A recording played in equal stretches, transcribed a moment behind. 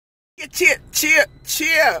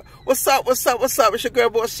Cheer. What's up? It's your girl,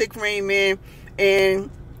 BossChick Raine, man. And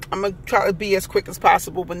I'm going to try to be as quick as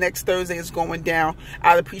possible, but next Thursday is going down.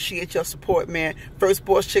 I'd appreciate your support, man. First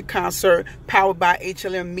BossChick concert, powered by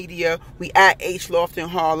HLMMEDIA. We at H Loft in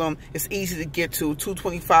Harlem. It's easy to get to,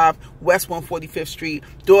 225 West 145th Street.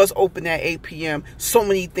 Doors open at 8 p.m. So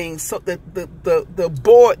many things. So the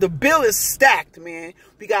bill is stacked, man.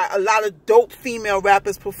 We got a lot of dope female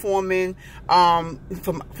rappers performing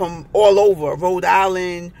from all over. Rhode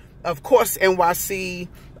Island, of course, NYC.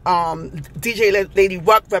 DJ Lady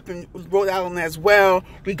Ruck repping Rhode Island as well.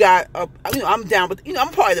 We got I'm down, but I'm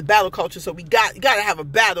part of the battle culture, so you gotta have a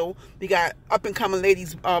battle. We got up and coming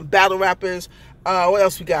ladies, battle rappers. What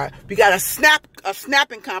else we got? We got a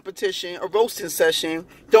snapping competition, a roasting session.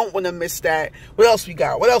 Don't want to miss that. What else we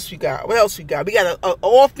got? We got an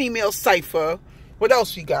all-female cypher. What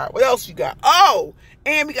else we got? Oh,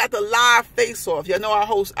 and we got the live face-off. Y'all know I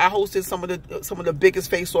hosted some of the biggest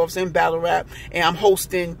face-offs in battle rap, and I'm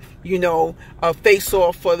hosting, a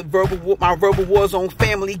face-off for my Verbal War Zone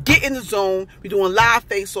family. Get in the zone. We're doing live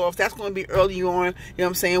face-offs. That's going to be early on. You know what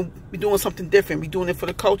I'm saying? We're doing something different. We're doing it for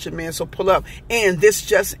the culture, man. So pull up. And this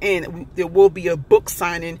just in, there will be a book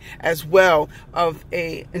signing as well of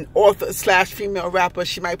an author / female rapper.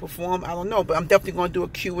 She might perform. I don't know, but I'm definitely going to do a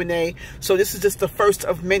Q&A. So this is just the first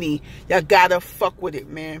of many. Y'all gotta fuck with it,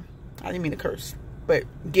 man. I didn't mean to curse, but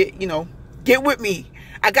get with me.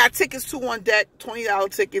 I got tickets too on deck,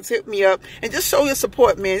 $20 tickets. Hit me up and just show your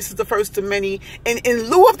support, man. This is the first of many. And in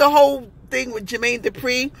lieu of the whole thing with Jermaine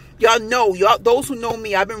Dupri, those who know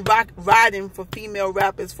me, I've been riding for female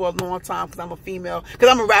rappers for a long time because I'm a female, because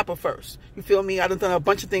I'm a rapper first. You feel me? I've done a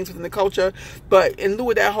bunch of things within the culture, but in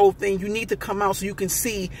lieu of that whole thing, you need to come out so you can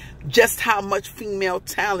see just how much female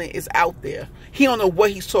talent is out there. He don't know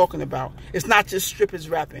what he's talking about. It's not just strippers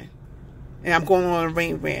rapping. And I'm going on a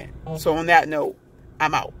Raine rant. So on that note,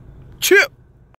 I'm out. Chip.